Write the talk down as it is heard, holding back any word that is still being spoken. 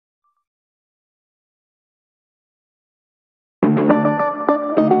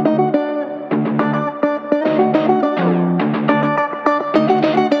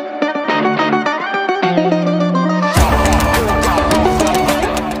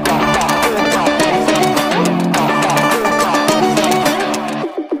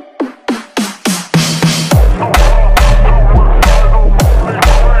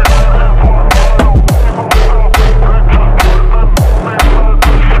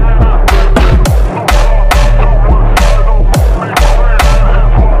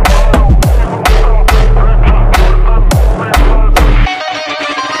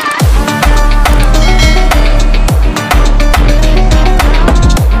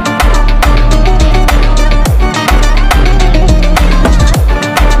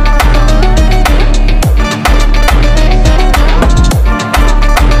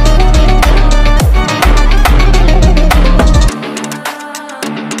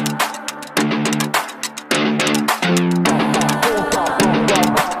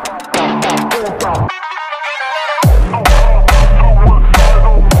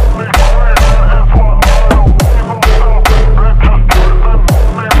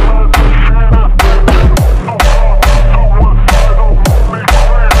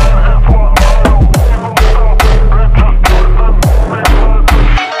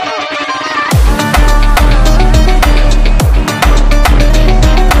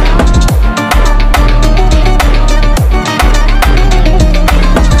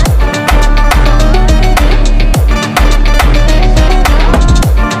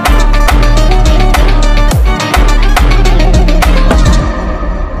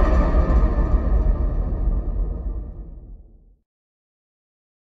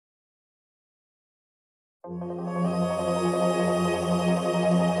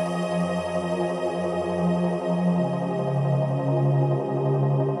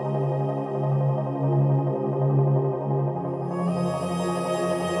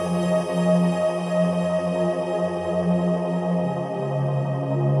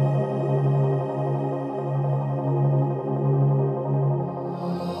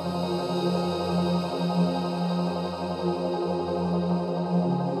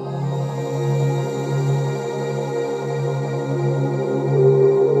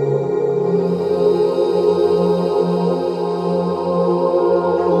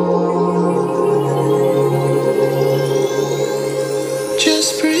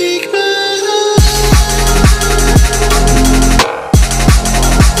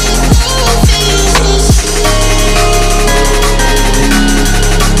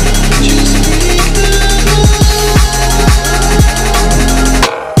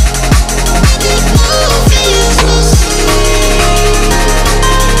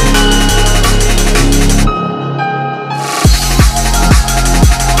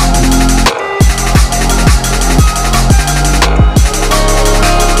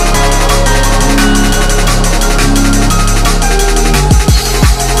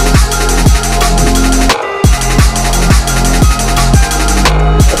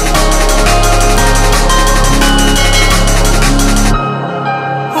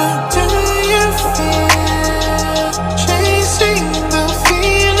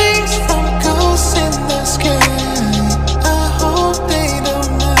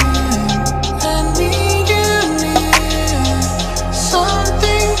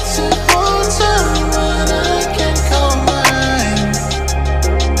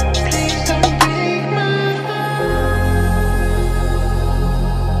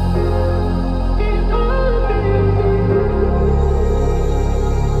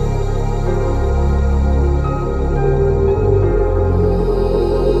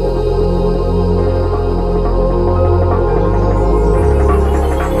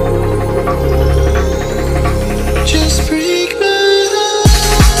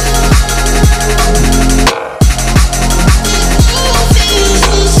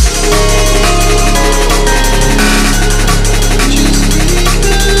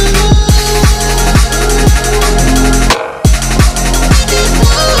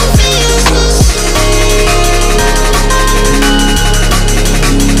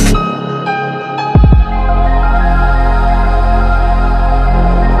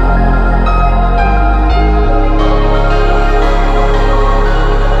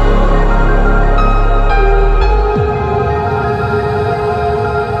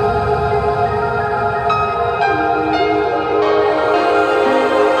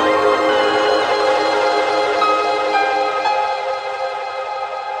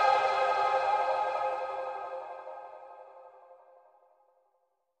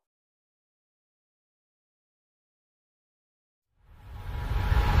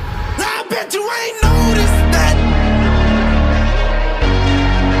bet you ain't noticed that.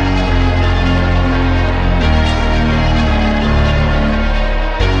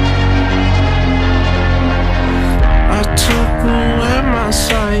 I took away my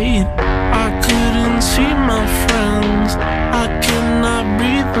sight, I couldn't see my friends, I could not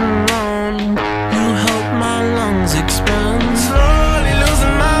breathe alone. You helped my lungs expand. Slowly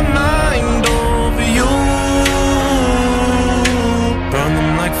losing my mind over you. Burn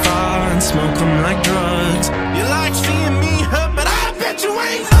them like fire and smoke them like drugs. You like seeing me hurt, but I bet you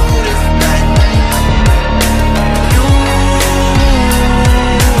ain't noticed that. You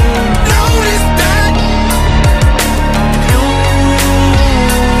noticed that. You,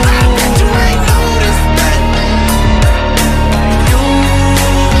 I bet you ain't noticed that. You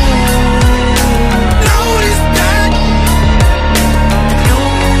noticed that.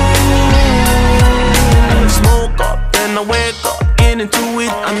 You smoke up, then I wake up, get into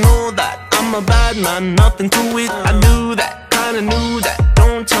it. I know that I'm a bad man, nothing to it. I knew that, kinda knew that,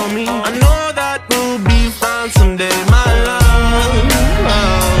 don't tell me. I know that we'll be fine someday, my love.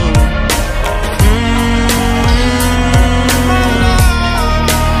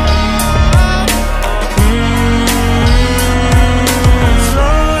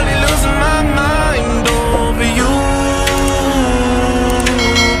 Slowly losing my mind over you.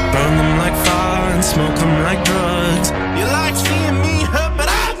 Burn them like fire and smoke them like drugs. You like seeing me hurt, but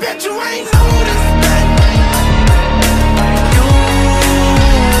I bet you ain't noticed that. You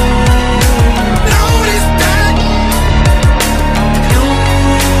noticed that.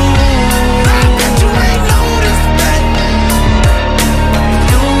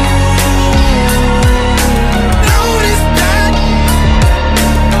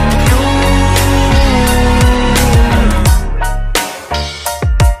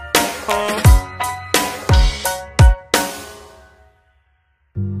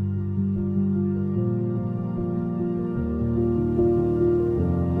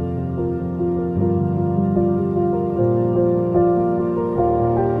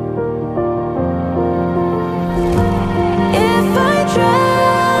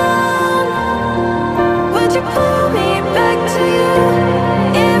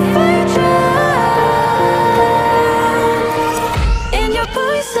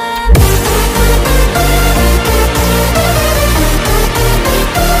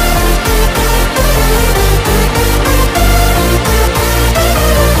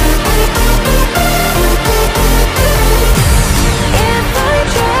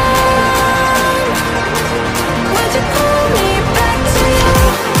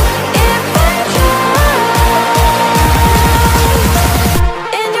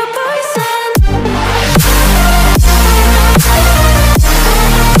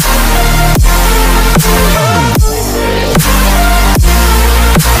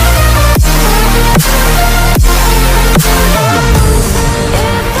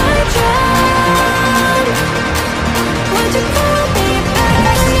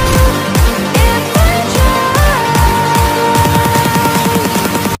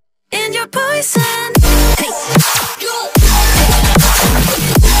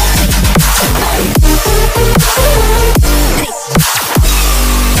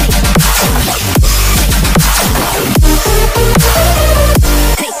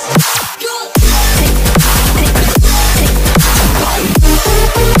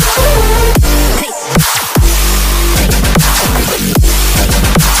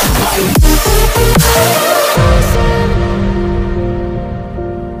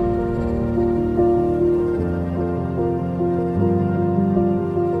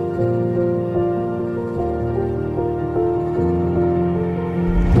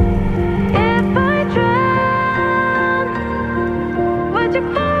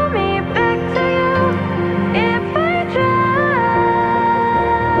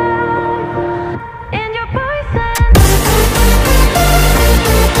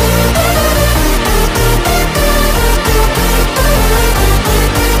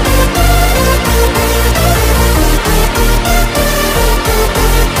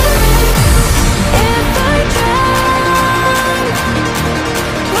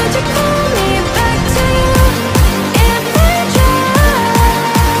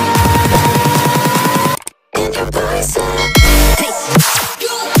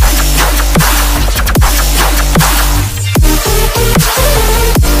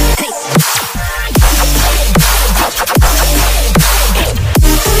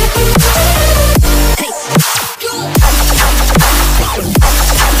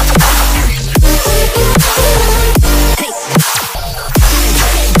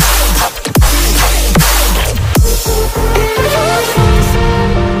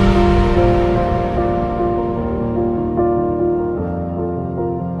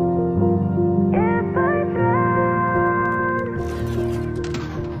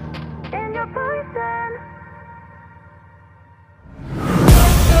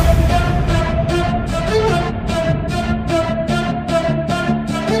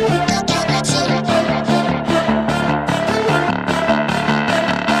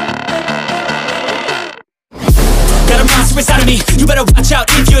 better watch out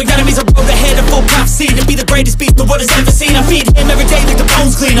if your enemy's a road ahead of full prophecy. To be the greatest beast the world has ever seen. I feed him every day like the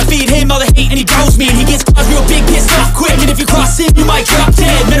bones clean. I feed him all the hate and he grows me. And he gets claws real big, pissed off quick. And if you cross him, you might drop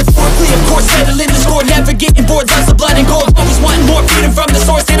dead. Metaphorically, of course, settling the score. Never getting bored, lots of blood and gore. Always wanting more, feeding from the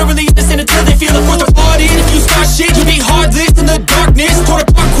source. They don't really understand until they feel it. Forced apart in. If you start shit, you be heartless in the darkness. Torn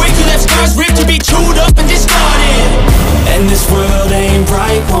apart quick, you left scars ripped. You be chewed up and discarded. And this world ain't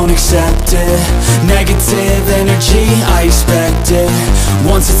right, won't accept it. Negative energy, I expect it.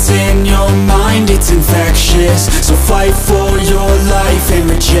 Once it's in your mind, it's infectious. So fight for your life and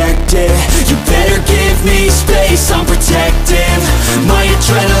reject it. You better give me space, I'm protective. My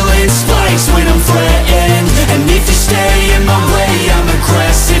adrenaline spikes when I'm threatened. And if you stay in my way, I'm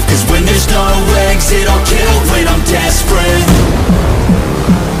aggressive. Cause when there's no exit, I'll kill when I'm desperate.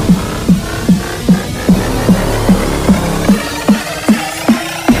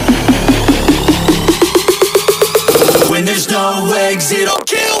 When there's no exit, I'll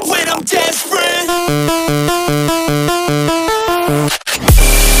kill when I'm desperate.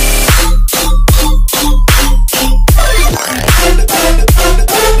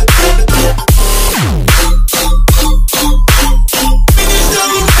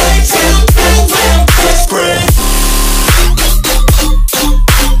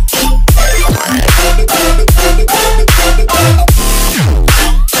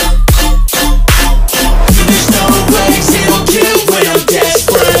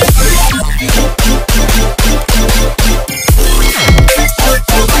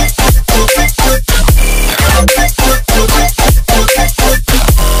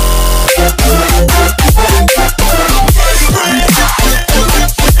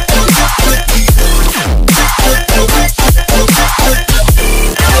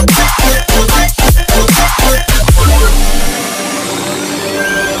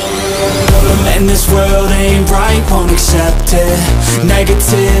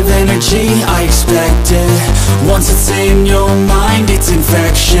 Negative energy, I expect it. Once it's in your mind, it's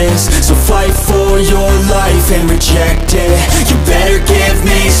infectious. So fight for your life and reject it. You better give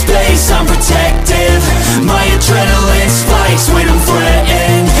me space, I'm protective. My adrenaline spikes when I'm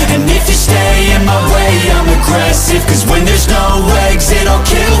threatened. And if you stay in my way, I'm aggressive. Cause when there's no exit, I'll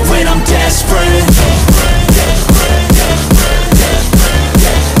kill when I'm desperate.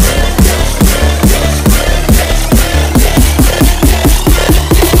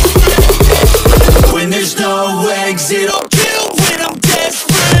 There's no exit, I'll kill when I'm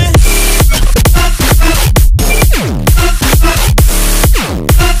desperate.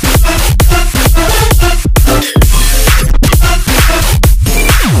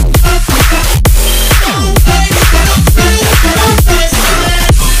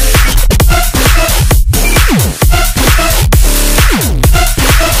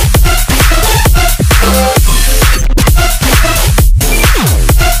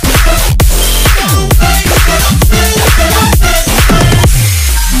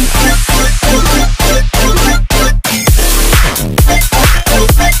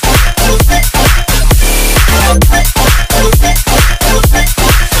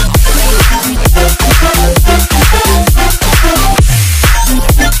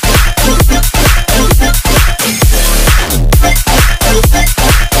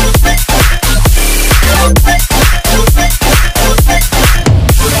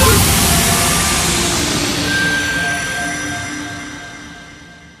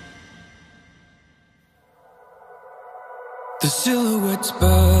 The silhouette's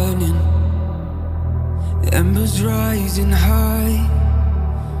burning, the embers rising high,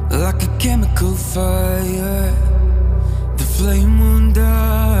 like a chemical fire. The flame won't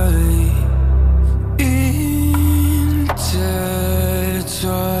die. Intertwined.